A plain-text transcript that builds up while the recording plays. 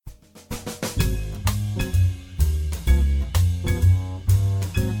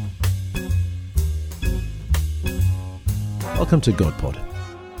Welcome to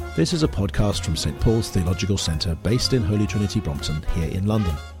GodPod. This is a podcast from St Paul's Theological Centre based in Holy Trinity Brompton here in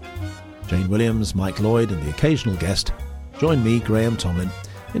London. Jane Williams, Mike Lloyd and the occasional guest join me, Graham Tomlin,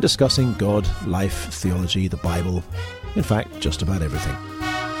 in discussing God, life, theology, the Bible, in fact, just about everything.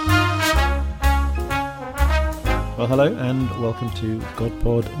 Well, hello and welcome to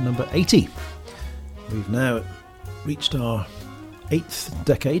GodPod number 80. We've now reached our 8th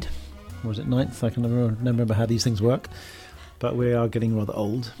decade, or is it 9th? I can never remember how these things work, but we are getting rather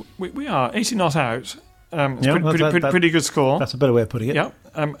old. We are 80 not out. It's pretty good score. That's a better way of putting it. Yeah,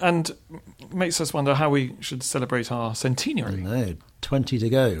 and makes us wonder how we should celebrate our centenary. No, 20 to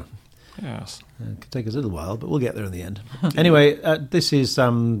go. Yes. It could take us a little while, but we'll get there in the end. Anyway, this is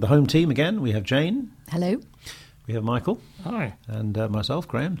the home team again. We have Jane. Hello. We have Michael. Hi. And myself,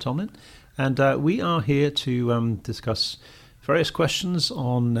 Graham Tomlin. And we are here to discuss various questions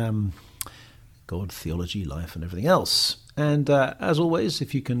on God, theology, life, and everything else. And as always,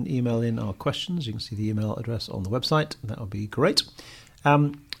 if you can email in our questions, you can see the email address on the website. That would be great.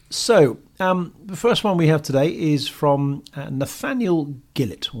 So the first one we have today is from Nathaniel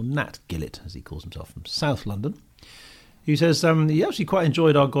Gillett, or Nat Gillett, as he calls himself, from South London. He says he actually quite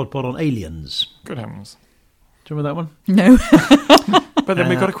enjoyed our GodPod on aliens. Good heavens. Do you remember that one? No. But then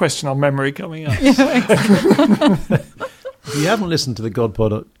we've got a question on memory coming up. If you haven't listened to the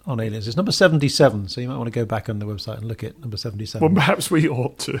GodPod on aliens, it's number 77, so you might want to go back on the website and look at number 77. Well, perhaps we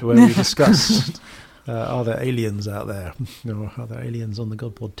ought to. Where we discussed, are there aliens out there? Or are there aliens on the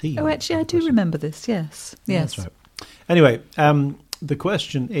GodPod team? Oh, actually, I do remember this, yes. Yes. That's right. Anyway, the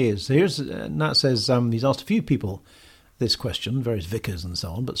question is, here's Nat says he's asked a few people this question, various vicars and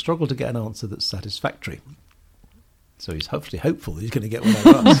so on, but struggled to get an answer that's satisfactory. So he's hopefully hopeful that he's going to get one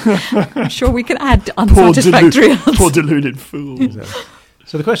of us. I'm sure we can add unsatisfactory answers. Poor deluded fool. Exactly.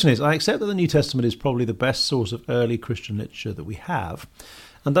 So the question is, I accept that the New Testament is probably the best source of early Christian literature that we have,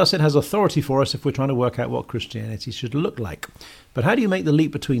 and thus it has authority for us if we're trying to work out what Christianity should look like. But how do you make the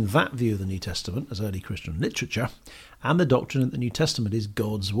leap between that view of the New Testament as early Christian literature and the doctrine that the New Testament is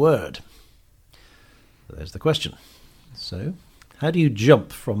God's Word? So there's the question. So how do you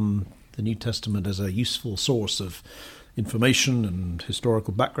jump from the New Testament as a useful source of information and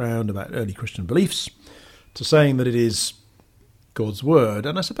historical background about early Christian beliefs to saying that it is God's Word?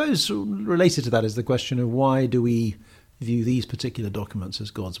 And I suppose related to that is the question of why do we view these particular documents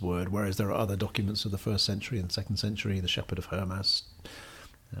as God's Word, whereas there are other documents of the 1st century and 2nd century, the Shepherd of Hermas,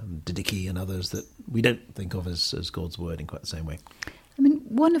 Didache and others that we don't think of as God's Word in quite the same way. I mean,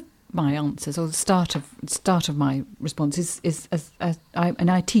 one of my answers, or the start of my response is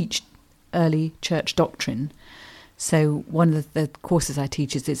I teach early church doctrine. So one of the courses I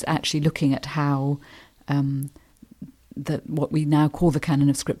teach is actually looking at how what we now call the canon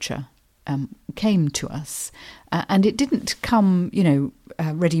of Scripture came to us, and it didn't come,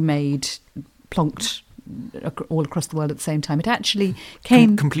 ready-made, plonked all across the world at the same time. It actually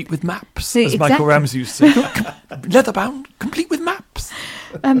came complete with maps, as Michael Ramsey used to say. Leather-bound, complete with maps.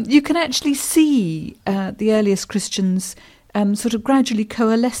 You can actually see the earliest Christians sort of gradually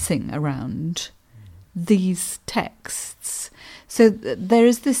coalescing around these texts. So there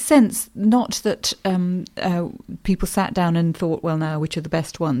is this sense, not that people sat down and thought, well, now, which are the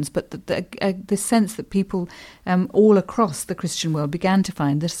best ones, but this sense that people all across the Christian world began to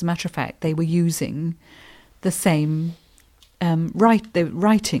find that, as a matter of fact, they were using the same the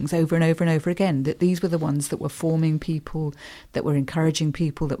writings over and over and over again, that these were the ones that were forming people, that were encouraging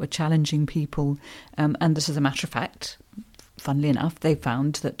people, that were challenging people, and that, as a matter of fact, funnily enough, they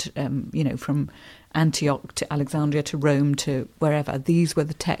found that, from Antioch to Alexandria to Rome to wherever, these were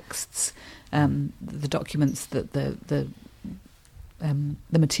the texts, the documents, the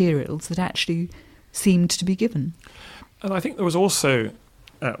materials that actually seemed to be given. And I think there was also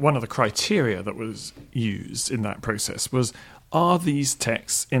one of the criteria that was used in that process was, are these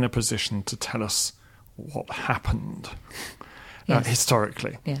texts in a position to tell us what happened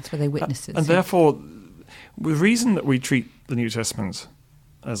historically? Yes, were they witnesses? And therefore, the reason that we treat the New Testament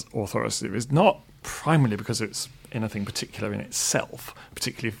as authoritative is not primarily because it's anything particular in itself,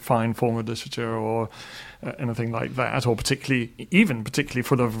 particularly fine form of literature or anything like that, or particularly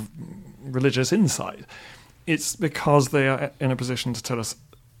full of religious insight. It's because they are in a position to tell us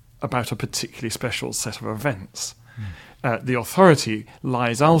about a particularly special set of events. The authority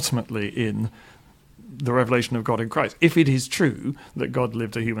lies ultimately in the revelation of God in Christ. If it is true that God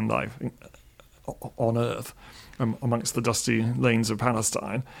lived a human life on earth amongst the dusty lanes of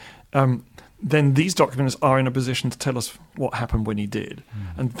Palestine, then these documents are in a position to tell us what happened when he did.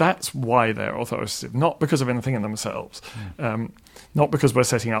 And that's why they're authoritative, not because of anything in themselves, not because we're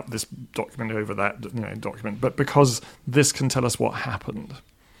setting up this document over that document, but because this can tell us what happened.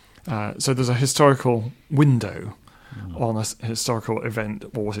 So there's a historical window on a historical event,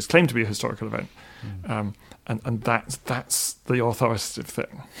 or what is claimed to be a historical event, and that's the authoritative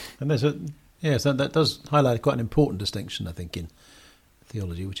thing. And there's that does highlight quite an important distinction, I think, in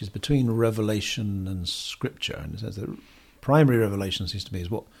theology, which is between revelation and scripture. And it says that primary revelation seems to me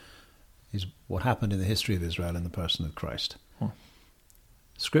is what happened in the history of Israel in the person of Christ.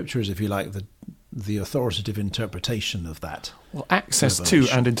 Scripture is, if you like, the authoritative interpretation of that. Well, access revelation.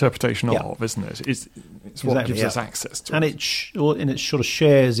 To and interpretation of, isn't it? It's what gives us access to and it. It sort of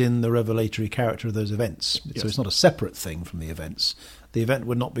shares in the revelatory character of those events. Yes. So it's not a separate thing from the events. The event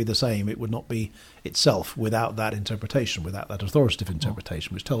would not be the same. It would not be itself without that interpretation, without that authoritative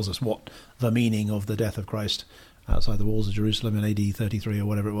interpretation, which tells us what the meaning of the death of Christ outside the walls of Jerusalem in AD 33 or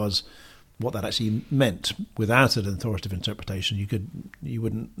whatever it was, what that actually meant. Without an authoritative interpretation, you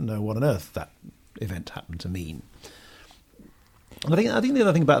wouldn't know what on earth that event happened to mean. And I think the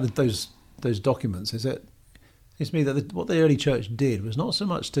other thing about those documents is that it seems to me that what the early church did was not so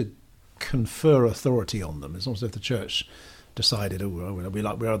much to confer authority on them. It's not as if the church decided, we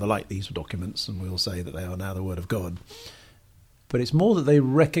rather like these documents, and we'll say that they are now the Word of God. But it's more that they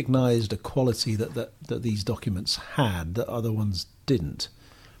recognised a quality that these documents had that other ones didn't.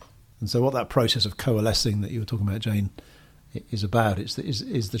 And so what that process of coalescing that you were talking about, Jane, is about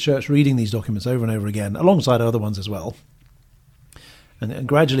is the church reading these documents over and over again, alongside other ones as well, and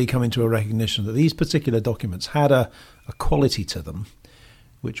gradually coming to a recognition that these particular documents had a quality to them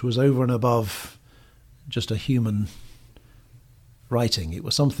which was over and above just a human writing. It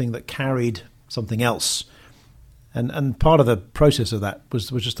was something that carried something else. And part of the process of that was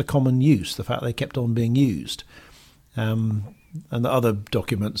just the common use, the fact they kept on being used. And the other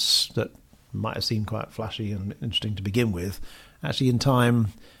documents that might have seemed quite flashy and interesting to begin with, actually in time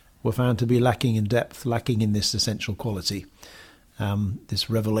were found to be lacking in depth, lacking in this essential quality, this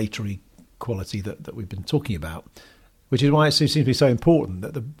revelatory quality that we've been talking about, which is why it seems to be so important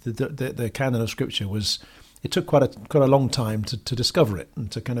that the canon of Scripture it took quite a long time to discover it and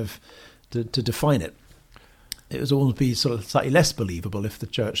to kind of to define it. It would almost be sort of slightly less believable if the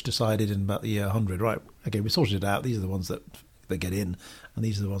church decided in about the year 100, right, okay, we sorted it out, these are the ones that get in, and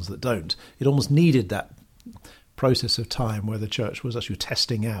these are the ones that don't. It almost needed that process of time where the church was actually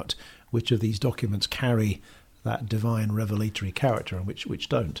testing out which of these documents carry that divine revelatory character and which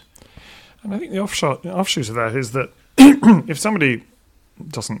don't. And I think the offshoot of that is that if somebody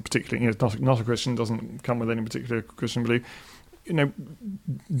doesn't particularly, not a Christian, doesn't come with any particular Christian belief,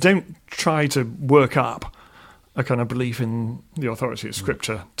 don't try to work up a kind of belief in the authority of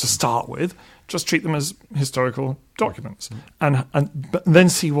Scripture to start with. Just treat them as historical documents, and then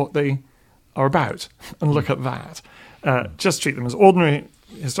see what they are about, and look at that. Just treat them as ordinary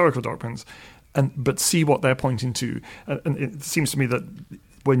historical documents, but see what they're pointing to. And it seems to me that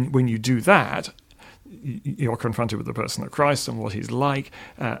when you do that, you're confronted with the person of Christ and what he's like,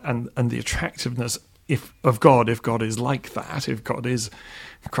 and the attractiveness of God, if God is like that, if God is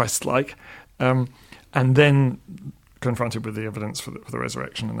Christ-like. And then confronted with the evidence for the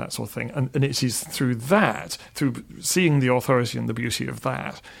resurrection and that sort of thing. And it is through that, through seeing the authority and the beauty of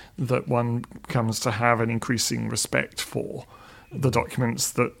that one comes to have an increasing respect for the documents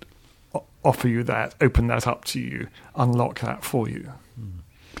that offer you that, open that up to you, unlock that for you.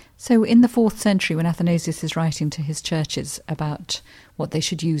 So in the 4th century, when Athanasius is writing to his churches about what they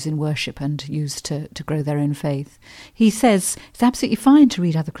should use in worship and use to grow their own faith, he says it's absolutely fine to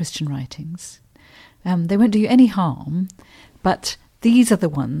read other Christian writings. They won't do you any harm, but these are the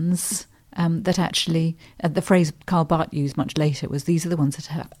ones that actually, the phrase Karl Barth used much later was, these are the ones that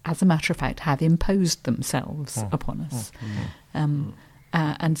have, as a matter of fact, have imposed themselves upon us.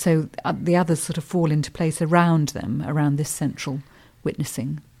 And so the others sort of fall into place around them, around this central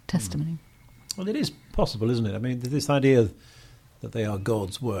witnessing testimony. Well, it is possible, isn't it? I mean, this idea that they are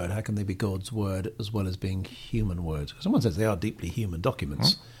God's word, how can they be God's word as well as being human words? Someone says they are deeply human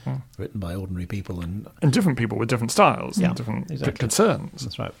documents written by ordinary people. And different people with different styles and different concerns.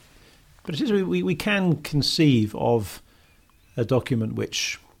 That's right. But it is, we can conceive of a document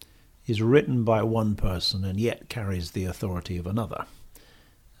which is written by one person and yet carries the authority of another.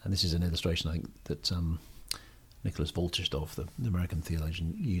 And this is an illustration, I think, that Nicholas Wolterstorff, the American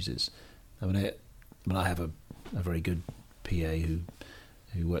theologian, uses. I have a very good PA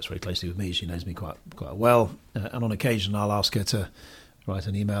who works very closely with me. She knows me quite well, and on occasion I'll ask her to write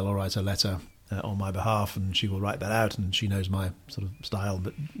an email or write a letter on my behalf, and she will write that out, and she knows my sort of style,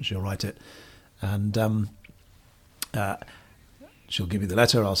 but she'll write it. And she'll give me the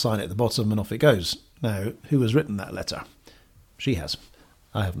letter, I'll sign it at the bottom, and off it goes. Now, who has written that letter? She has.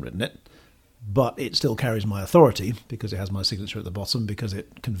 I haven't written it. But it still carries my authority because it has my signature at the bottom, because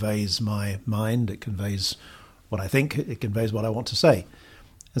it conveys my mind, it conveys what I think, it conveys what I want to say.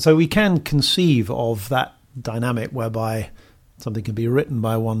 And so we can conceive of that dynamic whereby something can be written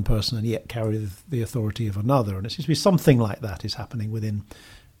by one person and yet carry the authority of another. And it seems to be something like that is happening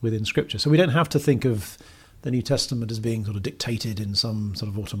within Scripture. So we don't have to think of the New Testament as being sort of dictated in some sort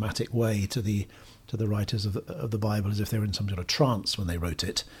of automatic way to the writers of the Bible, as if they were in some sort of trance when they wrote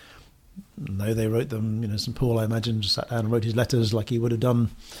it. No, they wrote them, St. Paul, I imagine, just sat down and wrote his letters like he would have done,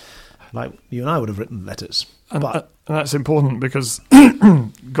 like you and I would have written letters. And that's important because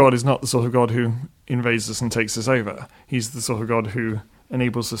God is not the sort of God who invades us and takes us over. He's the sort of God who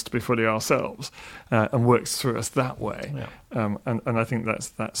enables us to be fully ourselves and works through us that way. Yeah. And I think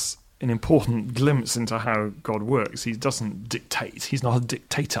that's an important glimpse into how God works. He doesn't dictate. He's not a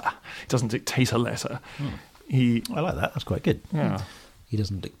dictator. He doesn't dictate a letter. I like that. That's quite good. Yeah. He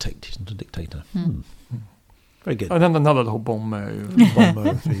doesn't dictate. He's not a dictator. Very good. And then another little bon mot. Bon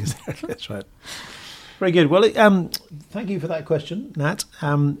mot, please. That's right. Very good. Well, thank you for that question, Nat.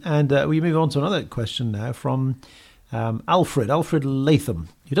 And we move on to another question now from Alfred Latham.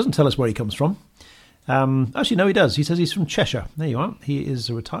 He doesn't tell us where he comes from. Actually, no, he does. He says he's from Cheshire. There you are. He is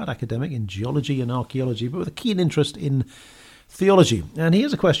a retired academic in geology and archaeology, but with a keen interest in theology. And he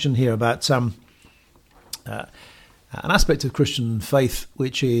has a question here about an aspect of Christian faith,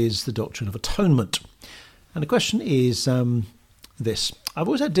 which is the doctrine of atonement. And the question is this. I've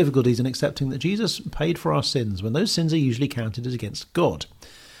always had difficulties in accepting that Jesus paid for our sins when those sins are usually counted as against God.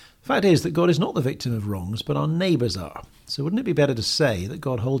 The fact is that God is not the victim of wrongs, but our neighbours are. So wouldn't it be better to say that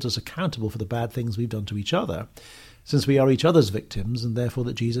God holds us accountable for the bad things we've done to each other, since we are each other's victims, and therefore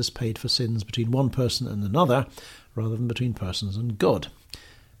that Jesus paid for sins between one person and another, rather than between persons and God?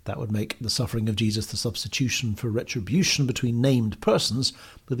 That would make the suffering of Jesus the substitution for retribution between named persons,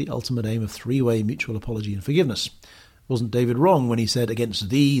 with the ultimate aim of three-way mutual apology and forgiveness. Wasn't David wrong when he said, "Against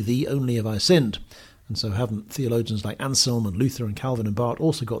thee only have I sinned"? And so haven't theologians like Anselm and Luther and Calvin and Barth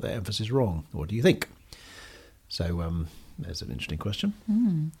also got their emphasis wrong? What do you think? So there's an interesting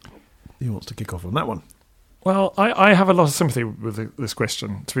question. Who wants to kick off on that one? Well, I have a lot of sympathy with this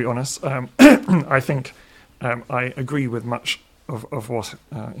question, to be honest. I think I agree with much of what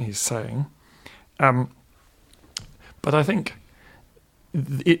he's saying. But I think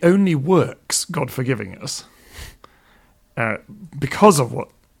it only works, God forgiving us, because of what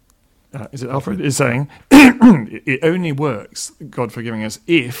is it Alfred is saying. It only works, God forgiving us,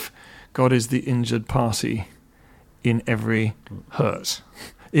 if God is the injured party in every hurt.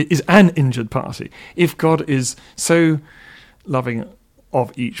 It is an injured party. If God is so loving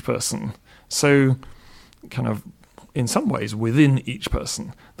of each person, so kind of in some ways within each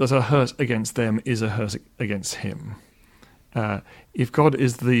person, that a hurt against them is a hurt against him. If God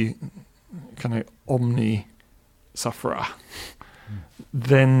is the kind of omni-sufferer,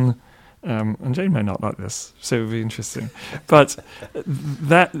 then, and Jane may not like this, so it would be interesting, but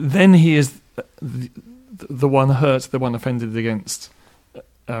then he is the one hurt, the one offended against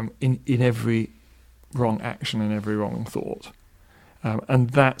in every wrong action, in every wrong thought. And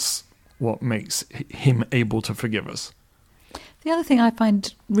that's what makes him able to forgive us. The other thing I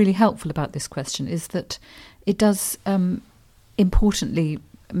find really helpful about this question is that it does importantly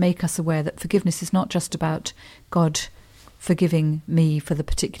make us aware that forgiveness is not just about God forgiving me for the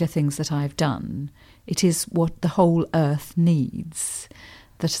particular things that I've done. It is what the whole earth needs.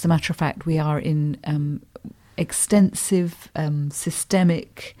 That, as a matter of fact, we are in extensive,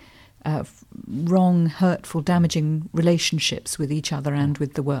 systemic, wrong, hurtful, damaging relationships with each other and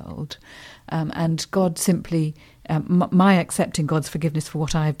with the world. And God simply, my accepting God's forgiveness for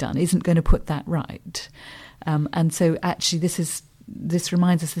what I've done isn't going to put that right. And so actually this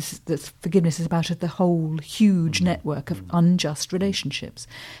reminds us that forgiveness is about the whole huge network of unjust relationships.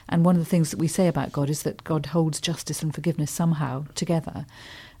 And one of the things that we say about God is that God holds justice and forgiveness somehow together.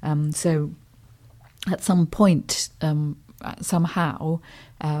 So at some point, somehow,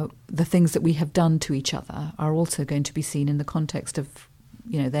 the things that we have done to each other are also going to be seen in the context of,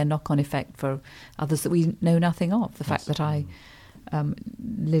 their knock-on effect for others that we know nothing of. The fact that I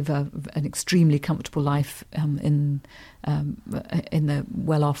live an extremely comfortable life in the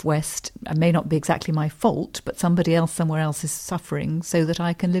well-off West may not be exactly my fault, but somebody else somewhere else is suffering so that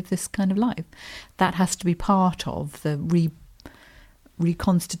I can live this kind of life. That has to be part of the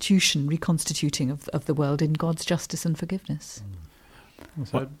reconstituting of the world in God's justice and forgiveness.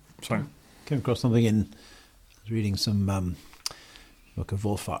 So, sorry, came across something I was reading some book of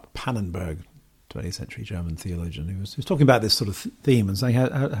Wolfhart Pannenberg 20th century German theologian who was talking about this sort of theme and saying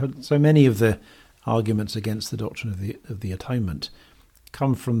how so many of the arguments against the doctrine of the atonement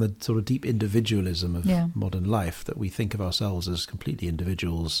come from the sort of deep individualism of modern life, that we think of ourselves as completely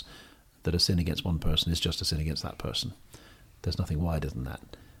individuals, that a sin against one person is just a sin against that person. There's nothing wider than that.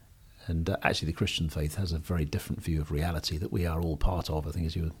 And actually the Christian faith has a very different view of reality that we are all part of. I think,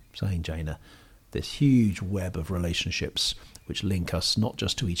 as you were saying, Jaina, this huge web of relationships which link us not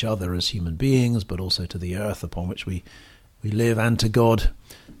just to each other as human beings, but also to the earth upon which we live and to God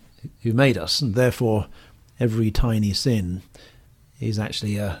who made us. And therefore every tiny sin is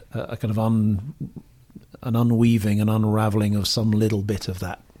actually a kind of an unweaving and unravelling of some little bit of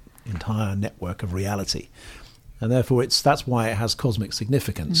that entire network of reality. And therefore that's why it has cosmic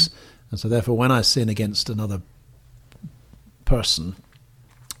significance. And so therefore when I sin against another person,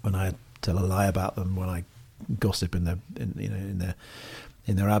 when I tell a lie about them, when I gossip in their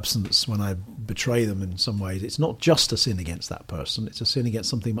absence, when I betray them in some ways, it's not just a sin against that person, it's a sin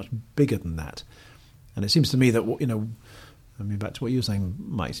against something much bigger than that. And it seems to me that, I mean, back to what you were saying,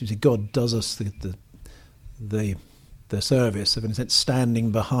 Mike, it seems to me God does us the service of, in a sense,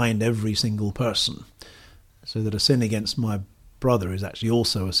 standing behind every single person, so that a sin against my brother is actually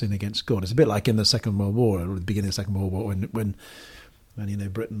also a sin against God. It's a bit like in the Second World War, or the beginning of the Second World War, when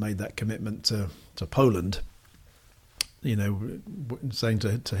Britain made that commitment to Poland, saying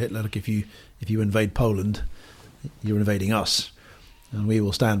to Hitler, look, if you invade Poland, you're invading us, and we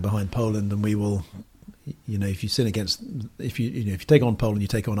will stand behind Poland, and we will, if you sin against, if you take on Poland, you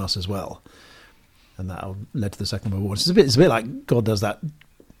take on us as well. And that led to the Second World War. It's a bit like God does that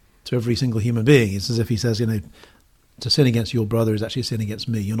to every single human being. It's as if he says, to sin against your brother is actually a sin against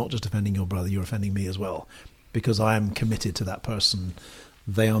me. You're not just offending your brother, you're offending me as well, because I am committed to that person.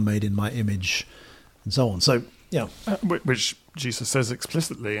 They are made in my image, and so on. So, yeah. Which Jesus says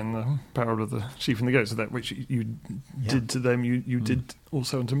explicitly in the parable of the sheep and the goats, so that which you did to them, you did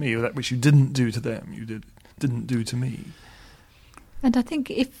also unto me, or that which you didn't do to them, you didn't do to me. And I think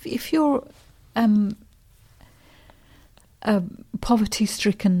if you're a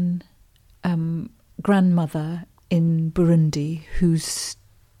poverty-stricken grandmother in Burundi whose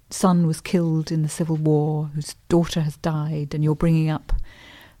son was killed in the civil war, whose daughter has died, and you're bringing up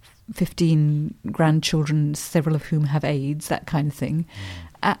 15 grandchildren, several of whom have AIDS, that kind of thing,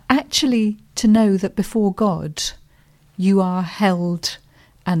 actually to know that before God you are held,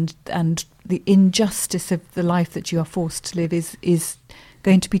 and the injustice of the life that you are forced to live is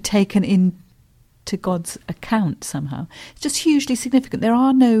going to be taken into God's account somehow. It's just hugely significant. There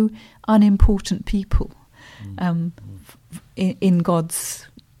are no unimportant people in God's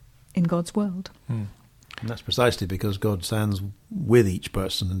world. And that's precisely because God stands with each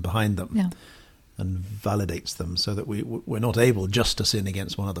person and behind them, and validates them, so that we're not able just to sin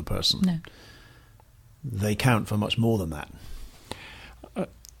against one other person. No. They count for much more than that.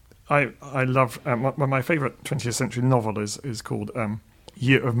 I love my favourite 20th century novel is called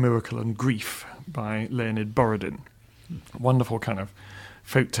Year of Miracle and Grief by Leonid Borodin. Wonderful kind of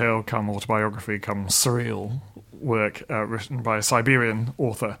folktale come autobiography come surreal work written by a Siberian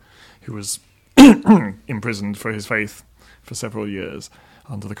author who was imprisoned for his faith for several years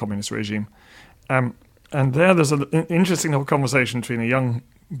under the communist regime. And there's an interesting little conversation between a young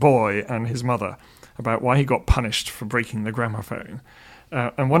boy and his mother about why he got punished for breaking the gramophone.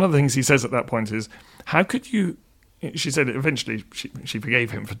 And one of the things he says at that point is, how could you... She said eventually she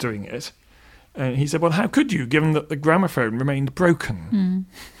forgave him for doing it. And he said, well, how could you, given that the gramophone remained broken?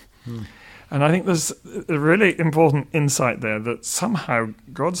 And I think there's a really important insight there, that somehow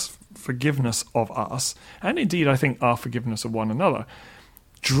God's forgiveness of us, and indeed I think our forgiveness of one another,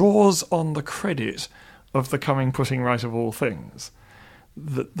 draws on the credit of the coming putting right of all things.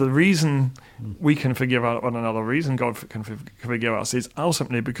 The reason we can forgive one another, the reason God can forgive us, is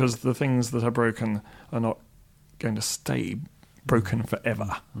ultimately because the things that are broken are not going to stay broken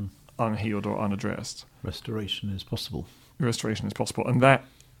forever, unhealed or unaddressed. Restoration is possible. And that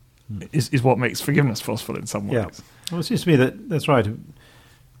is what makes forgiveness possible in some ways. Yeah. Well, it seems to me that's right.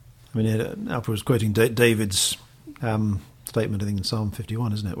 I mean, Alfred was quoting David's statement, I think, in Psalm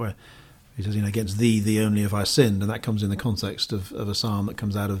 51, isn't it, where he says, against thee only have I sinned, and that comes in the context of a psalm that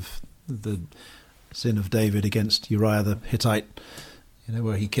comes out of the sin of David against Uriah the Hittite,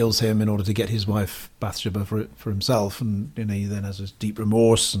 where he kills him in order to get his wife Bathsheba for himself, and he then has this deep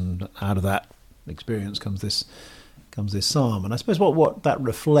remorse, and out of that experience comes this psalm. And I suppose what that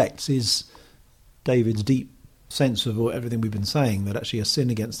reflects is David's deep sense of everything we've been saying, that actually a sin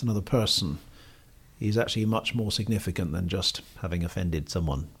against another person is actually much more significant than just having offended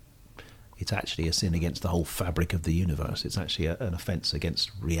someone. It's actually a sin against the whole fabric of the universe. It's actually an offence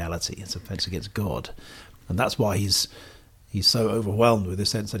against reality. It's an offence against God. And that's why he's so overwhelmed with the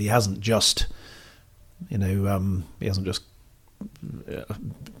sense that he hasn't just,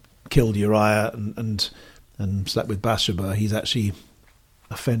 killed Uriah and slept with Bathsheba. He's actually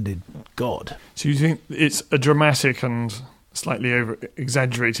offended God. So you think it's a dramatic and slightly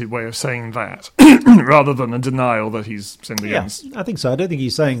over-exaggerated way of saying that, rather than a denial that he's sinned against? I think so. I don't think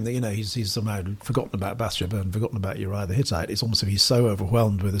he's saying that, he's somehow forgotten about Bathsheba and forgotten about Uriah the Hittite. It's almost as if he's so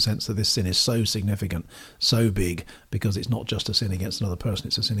overwhelmed with the sense that this sin is so significant, so big, because it's not just a sin against another person,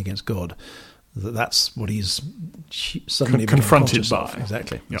 it's a sin against God. That's what he's suddenly confronted by. Of.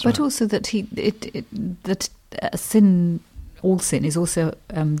 Exactly. Yep. But also that all sin is also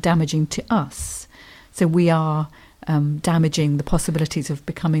damaging to us. So we are damaging the possibilities of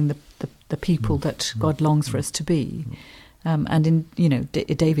becoming the people that God longs for us to be. And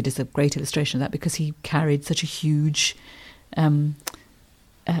David is a great illustration of that, because he carried such a huge,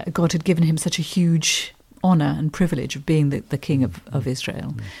 God had given him such a huge honour and privilege of being the king of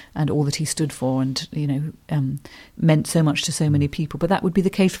Israel, and all that he stood for, and meant so much to so many people. But that would be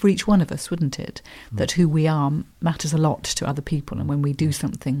the case for each one of us, wouldn't it? That who we are matters a lot to other people, and when we do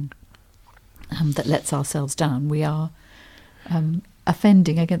something that lets ourselves down, we are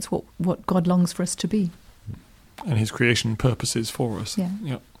offending against what God longs for us to be, and his creation purposes for us.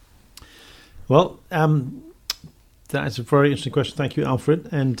 Yeah. Well, that is a very interesting question. Thank you, Alfred.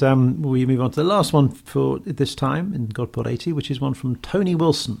 And we move on to the last one for this time in GodPod 80, which is one from Tony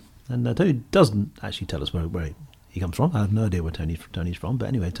Wilson. And Tony doesn't actually tell us where he comes from. I have no idea where Tony's from. But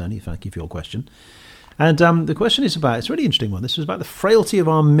anyway, Tony, thank you for your question. And the question is it's a really interesting one. This is about the frailty of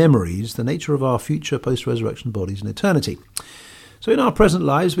our memories, the nature of our future post-resurrection bodies in eternity. So in our present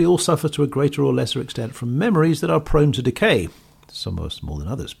lives, we all suffer to a greater or lesser extent from memories that are prone to decay. Some of us more than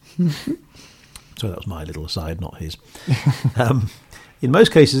others. So that was my little aside, not his. In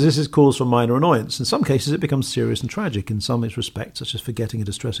most cases, this is cause for minor annoyance. In some cases, it becomes serious and tragic. In some respects, such as forgetting a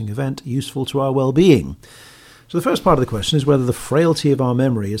distressing event, useful to our well-being. So the first part of the question is whether the frailty of our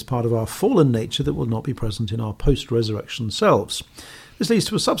memory is part of our fallen nature that will not be present in our post-resurrection selves. This leads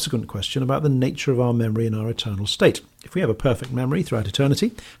to a subsequent question about the nature of our memory in our eternal state. If we have a perfect memory throughout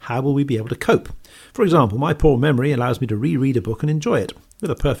eternity, how will we be able to cope? For example, my poor memory allows me to reread a book and enjoy it.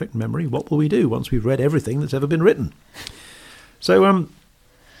 With a perfect memory, what will we do once we've read everything that's ever been written? So,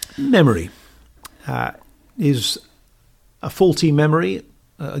 memory. Is a faulty memory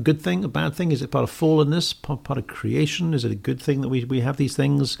a good thing, a bad thing? Is it part of fallenness, part of creation? Is it a good thing that we have these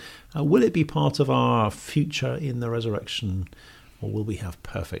things? Will it be part of our future in the resurrection, or will we have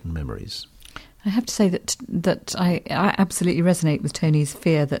perfect memories? I have to say that I absolutely resonate with Tony's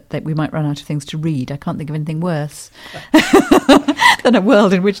fear that we might run out of things to read. I can't think of anything worse than a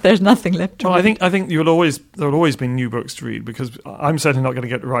world in which there's nothing left to read. I think there will always be new books to read, because I'm certainly not going to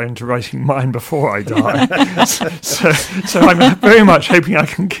get right into writing mine before I die. so I'm very much hoping I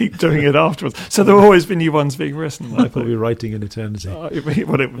can keep doing it afterwards. So there will always be new ones being written. I thought we were writing in eternity. It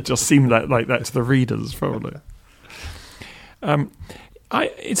would just seem like that to the readers, probably.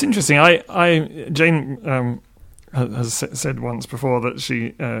 It's interesting. Jane has said once before that she,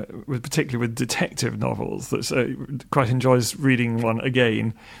 particularly with detective novels, that quite enjoys reading one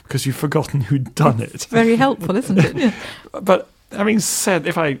again because you've forgotten who'd done it. Very helpful, isn't it? Yeah. But having said,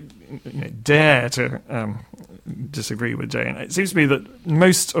 if I dare to disagree with Jane, it seems to me that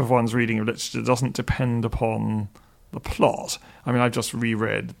most of one's reading of literature doesn't depend upon the plot. I mean, I've just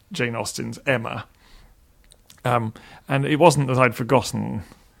reread Jane Austen's Emma. And it wasn't that I'd forgotten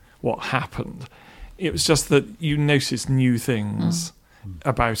what happened. It was just that you notice new things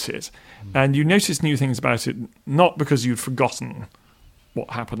about it. And you notice new things about it not because you'd forgotten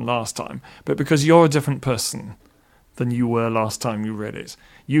what happened last time, but because you're a different person than you were last time you read it.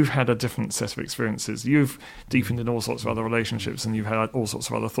 You've had a different set of experiences. You've deepened in all sorts of other relationships, and you've had all sorts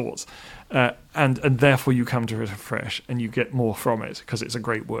of other thoughts. And therefore you come to it afresh, and you get more from it because it's a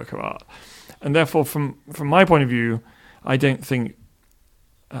great work of art. And therefore, from my point of view, I don't think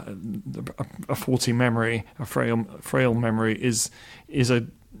a faulty memory, a frail memory, is a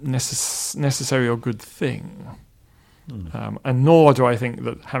necessary or good thing. And nor do I think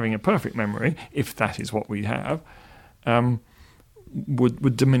that having a perfect memory, if that is what we have,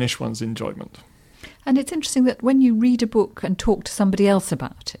 would diminish one's enjoyment. And it's interesting that when you read a book and talk to somebody else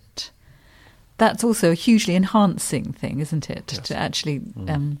about it, that's also a hugely enhancing thing, isn't it? Yes. To actually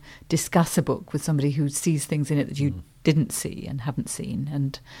discuss a book with somebody who sees things in it that you didn't see and haven't seen.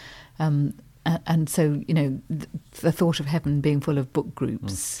 And and so, the thought of heaven being full of book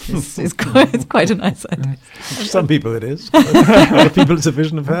groups is quite a nice idea. Some people it is. Other people it's a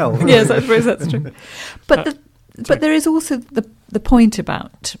vision of hell. Yes, I suppose that's true. But there is also the point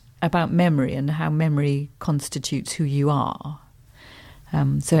about memory and how memory constitutes who you are.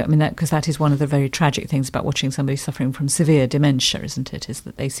 Because that is one of the very tragic things about watching somebody suffering from severe dementia, isn't it? Is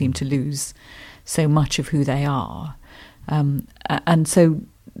that they seem to lose so much of who they are, and so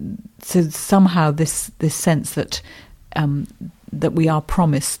somehow this sense that we are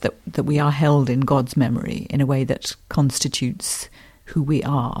promised that we are held in God's memory in a way that constitutes who we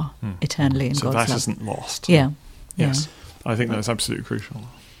are eternally in God's love. So that isn't lost. Yeah. Yes. Yeah. I think that's absolutely crucial.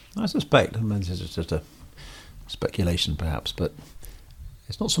 I suspect, this is just a speculation perhaps, but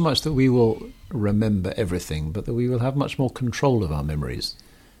it's not so much that we will remember everything, but that we will have much more control of our memories.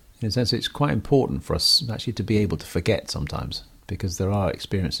 In a sense, it's quite important for us actually to be able to forget sometimes, because there are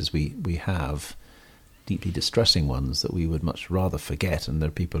experiences we have, deeply distressing ones, that we would much rather forget, and there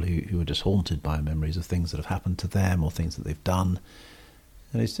are people who are just haunted by memories of things that have happened to them or things that they've done.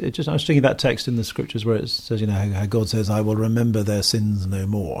 And I was thinking of that text in the scriptures where it says, how God says, I will remember their sins no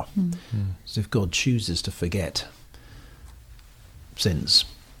more. As if God chooses to forget sins.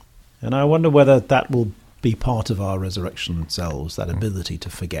 And I wonder whether that will be part of our resurrection selves, that ability to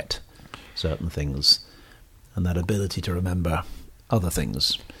forget certain things and that ability to remember other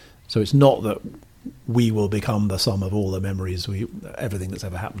things. So it's not that we will become the sum of all the memories, everything that's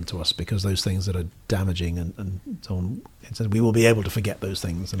ever happened to us, because those things that are damaging and so on, we will be able to forget those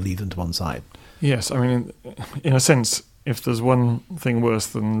things and leave them to one side. Yes, in a sense, if there's one thing worse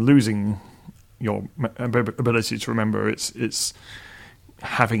than losing your ability to remember, it's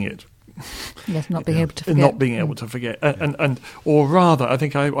having it. Yes, not being able to forget. Not being able to forget. And or rather, I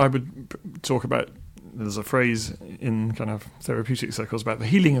think I would talk about, there's a phrase in kind of therapeutic circles about the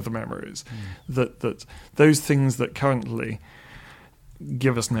healing of the memories, that those things that currently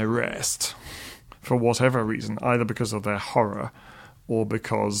give us no rest, for whatever reason, either because of their horror or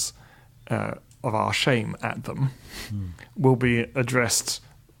because of our shame at them, will be addressed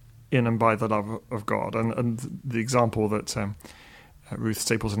in and by the love of God. And the example that Ruth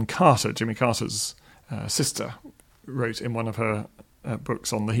Stapleton Carter, Jimmy Carter's sister, wrote in one of her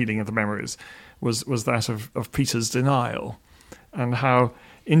books on the healing of the memories was that of Peter's denial, and how,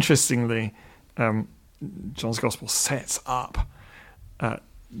 interestingly, John's Gospel sets up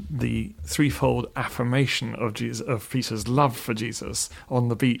the threefold affirmation of Peter's love for Jesus on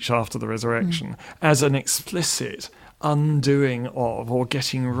the beach after the resurrection as an explicit undoing of or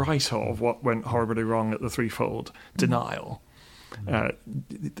getting right of what went horribly wrong at the threefold denial.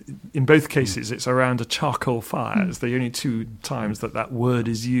 In both cases, it's around a charcoal fire. It's the only two times that word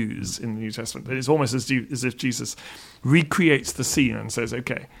is used in the New Testament. It's almost as if Jesus recreates the scene and says,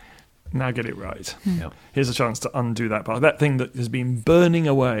 okay, now get it right. Here's a chance to undo that part. That thing that has been burning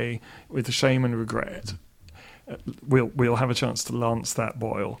away with shame and regret, we'll have a chance to lance that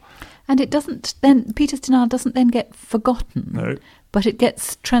boil. And it doesn't then, Peter's denial doesn't then get forgotten. No. But it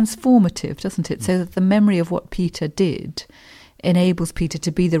gets transformative, doesn't it? So that the memory of what Peter did enables Peter to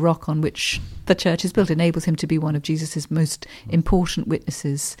be the rock on which the church is built, enables him to be one of Jesus's most important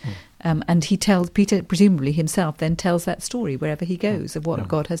witnesses. And Peter, presumably himself, then tells that story wherever he goes of what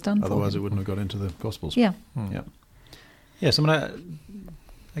God has done for him. Otherwise it wouldn't have got into the Gospels. Yeah. Yes, I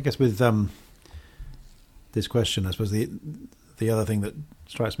guess with this question, I suppose the other thing that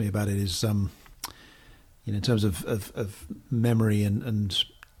strikes me about it is, in terms of memory and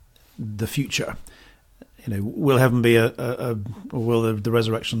the future, will heaven be or will the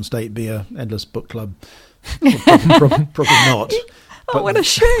resurrection state be a endless book club? Probably not. Oh, what a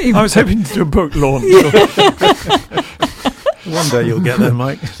shame! I was hoping to do a book launch. One day you'll get there,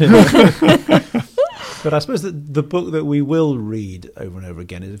 Mike. But I suppose that the book that we will read over and over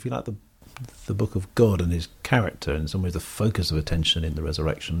again is, if you like, the book of God and his character. In some ways, the focus of attention in the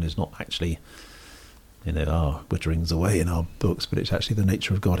resurrection is not actually our witterings away in our books, but it's actually the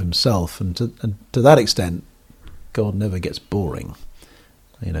nature of God himself. And to that extent, God never gets boring.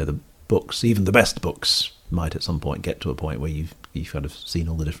 The books, even the best books, might at some point get to a point where you've kind of seen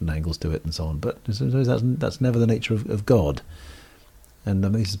all the different angles to it and so on. But that's never the nature of God. And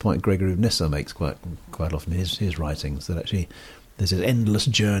this is the point Gregory of Nyssa makes quite often in his writings, that actually there's this endless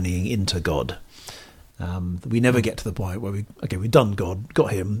journeying into God. We never get to the point where we've done God,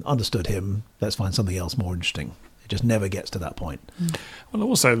 got him, understood him, let's find something else more interesting. It just never gets to that point. Well,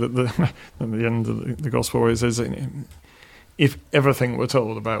 also, at the end of the Gospel, where it says, if everything were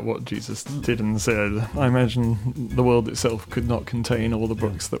told about what Jesus did and said, I imagine the world itself could not contain all the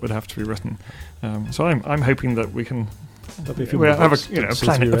books that would have to be written. So I'm hoping that we can There'll be a few We more have books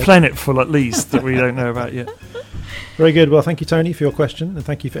a planet full at least that we don't know about yet. Very good. Well, thank you, Tony, for your question, and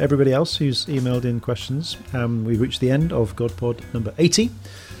thank you for everybody else who's emailed in questions. We've reached the end of GodPod number 80.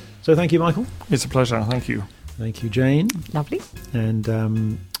 So thank you, Michael. It's a pleasure. Thank you. Thank you, Jane. Lovely.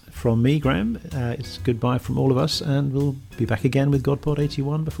 And from me, Graham, it's goodbye from all of us, and we'll be back again with GodPod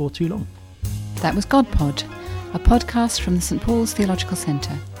 81 before too long. That was GodPod, a podcast from the St Paul's Theological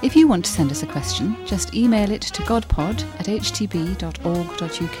Centre. If you want to send us a question, just email it to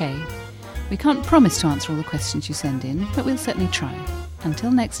godpod@htb.org.uk. We can't promise to answer all the questions you send in, but we'll certainly try.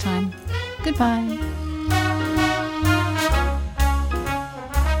 Until next time, goodbye.